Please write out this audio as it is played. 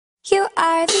You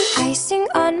are the icing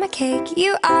on my cake.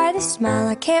 You are the smile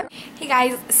I can't. Hey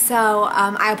guys, so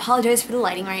I apologize for the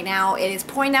lighting right now. It is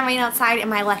pouring down rain outside and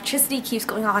my electricity keeps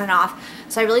going on and off.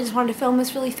 So I really just wanted to film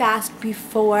this really fast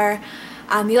before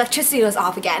the electricity goes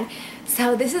off again.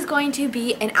 So this is going to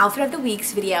be an outfit of the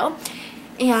week's video.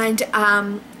 And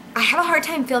I have a hard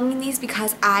time filming these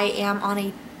because I am on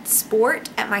a sport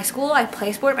at my school. I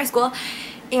play sport at my school.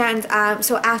 And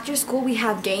so after school we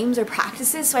have games or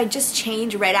practices, so I just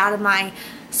change right out of my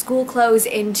school clothes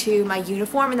into my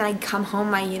uniform and then I come home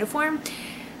in my uniform.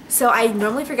 So I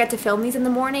normally forget to film these in the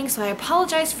morning, so I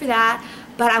apologize for that,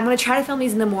 but I'm going to try to film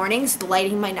these in the morning, so the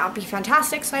lighting might not be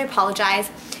fantastic, so I apologize.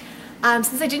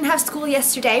 Since I didn't have school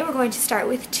yesterday, we're going to start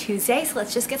with Tuesday, so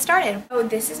let's just get started. So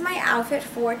this is my outfit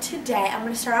for today. I'm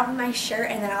going to start off with my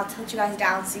shirt and then I'll tilt you guys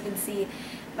down so you can see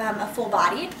a full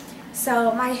body.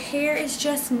 So my hair is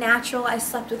just natural. I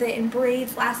slept with it in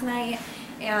braids last night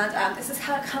and this is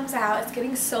how it comes out. It's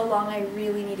getting so long I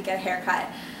really need to get a haircut.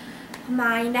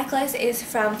 My necklace is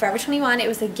from Forever 21. It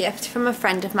was a gift from a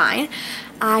friend of mine.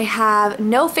 I have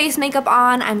no face makeup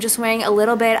on. I'm just wearing a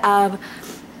little bit of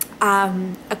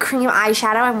a cream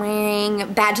eyeshadow. I'm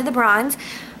wearing Bad to the Bronze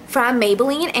from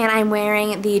Maybelline and I'm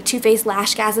wearing the Too Faced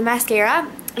Lashgasm mascara,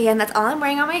 and that's all I'm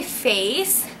wearing on my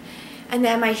face. And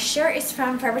then my shirt is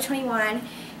from Forever 21.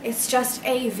 It's just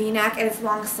a v-neck and it's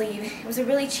long sleeve. It was a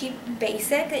really cheap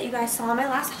basic that you guys saw in my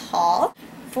last haul.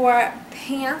 For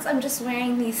pants, I'm just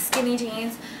wearing these skinny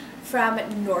jeans from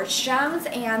Nordstrom's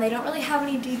and they don't really have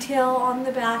any detail on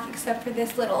the back except for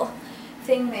this little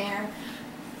thing there.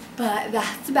 But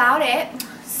that's about it.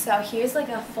 So here's like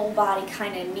a full body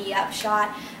kind of knee up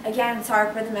shot. Again,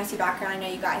 sorry for the messy background. I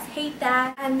know you guys hate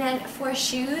that. And then for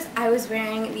shoes, I was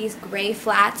wearing these gray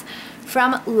flats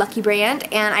from Lucky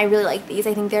Brand and I really like these.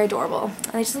 I think they're adorable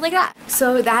and I just like that.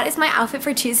 So that is my outfit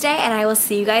for Tuesday and I will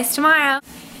see you guys tomorrow.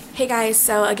 Hey guys,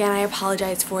 so again I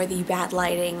apologize for the bad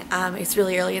lighting. It's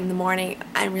really early in the morning.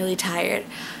 I'm really tired.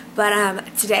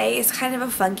 But today is kind of a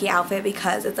funky outfit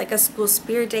because it's like a school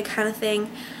spirit day kind of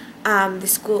thing. The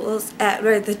sports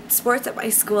at my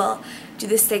school do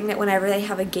this thing that whenever they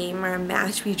have a game or a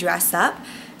match we dress up.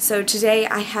 So today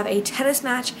I have a tennis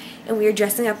match and we are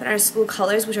dressing up in our school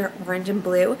colors, which are orange and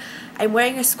blue. I'm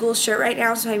wearing a school shirt right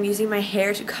now, so I'm using my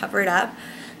hair to cover it up.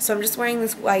 So I'm just wearing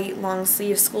this white long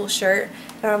sleeve school shirt,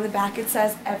 and on the back it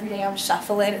says "Every day I'm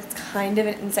shuffling." It's kind of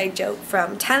an inside joke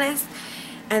from tennis.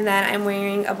 And then I'm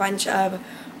wearing a bunch of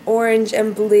orange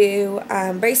and blue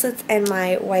bracelets and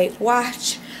my white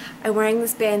watch. I'm wearing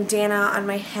this bandana on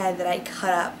my head that I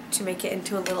cut up to make it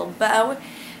into a little bow.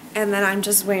 And then I'm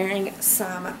just wearing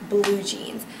some blue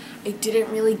jeans. I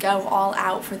didn't really go all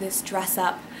out for this dress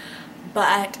up,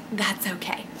 but that's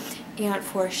okay. And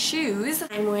for shoes,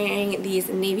 I'm wearing these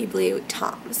navy blue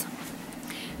Toms.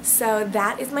 So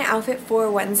that is my outfit for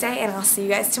Wednesday and I'll see you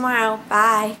guys tomorrow.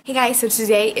 Bye. Hey guys, so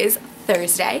today is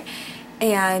Thursday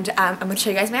and I'm going to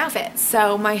show you guys my outfit.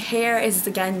 So my hair is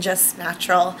again just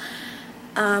natural.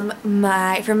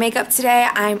 For makeup today,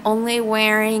 I'm only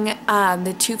wearing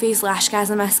the Too Faced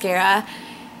Lashgasm mascara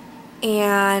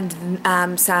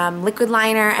and some liquid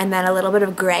liner and then a little bit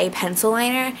of gray pencil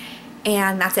liner,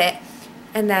 and that's it.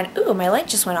 And then, ooh, my light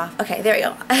just went off. Okay, there we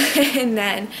go. And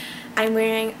then I'm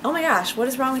wearing, oh my gosh, what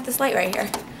is wrong with this light right here?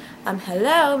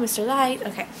 Hello, Mr. Light.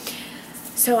 Okay.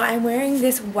 So I'm wearing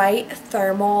this white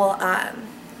thermal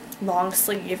long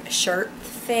sleeve shirt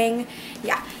thing.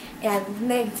 Yeah. And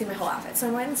then you can see my whole outfit. So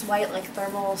I'm wearing this white like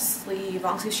thermal sleeve,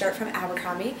 long sleeve shirt from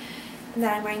Abercrombie. And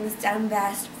then I'm wearing this denim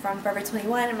vest from Forever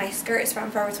 21 and my skirt is from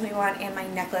Forever 21 and my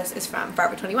necklace is from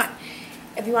Forever 21.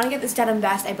 If you want to get this denim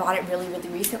vest, I bought it really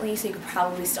recently, so you could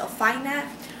probably still find that.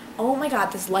 Oh my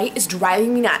god, this light is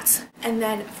driving me nuts. And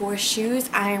then for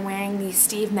shoes, I am wearing these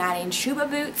Steve Madden Chuba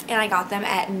boots and I got them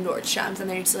at Nordstrom's and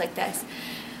they're just like this.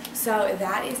 So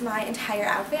that is my entire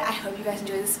outfit. I hope you guys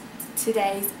enjoy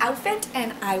today's outfit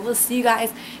and I will see you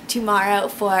guys tomorrow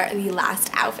for the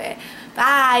last outfit.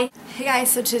 Bye! Hey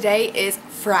guys, so today is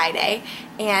Friday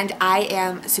and I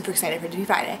am super excited for it to be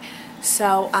Friday.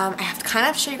 So I have to kind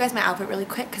of show you guys my outfit really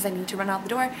quick because I need to run out the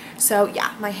door. So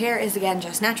yeah, my hair is again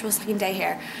just natural second day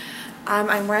hair.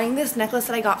 I'm wearing this necklace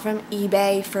that I got from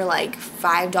eBay for like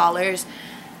 $5.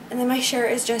 And then my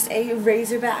shirt is just a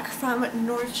razorback from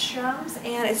Nordstrom's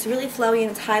and it's really flowy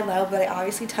and it's high-low, but I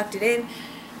obviously tucked it in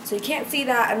so you can't see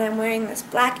that. And I'm wearing this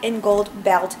black and gold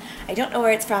belt. I don't know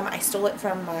where it's from. I stole it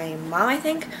from my mom, I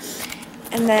think.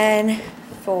 And then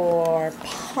for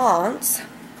pants,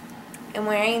 I'm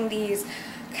wearing these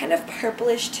kind of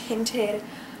purplish tinted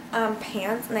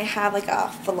pants and they have like a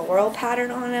floral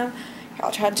pattern on them. Here,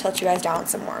 I'll try to tilt you guys down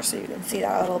some more so you can see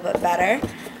that a little bit better.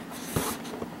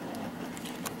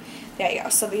 there you go.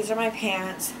 So these are my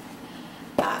pants.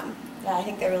 Yeah, I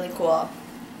think they're really cool.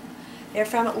 They're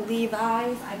from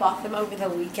Levi's. I bought them over the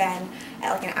weekend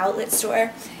at like an outlet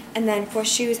store. And then for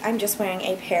shoes, I'm just wearing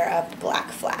a pair of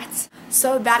black flats.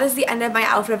 So that is the end of my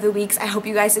outfit of the weeks. I hope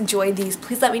you guys enjoyed these.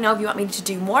 Please let me know if you want me to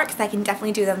do more, because I can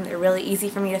definitely do them. They're really easy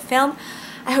for me to film.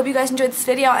 I hope you guys enjoyed this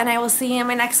video, and I will see you in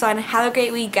my next one. Have a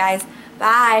great week, guys.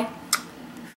 Bye!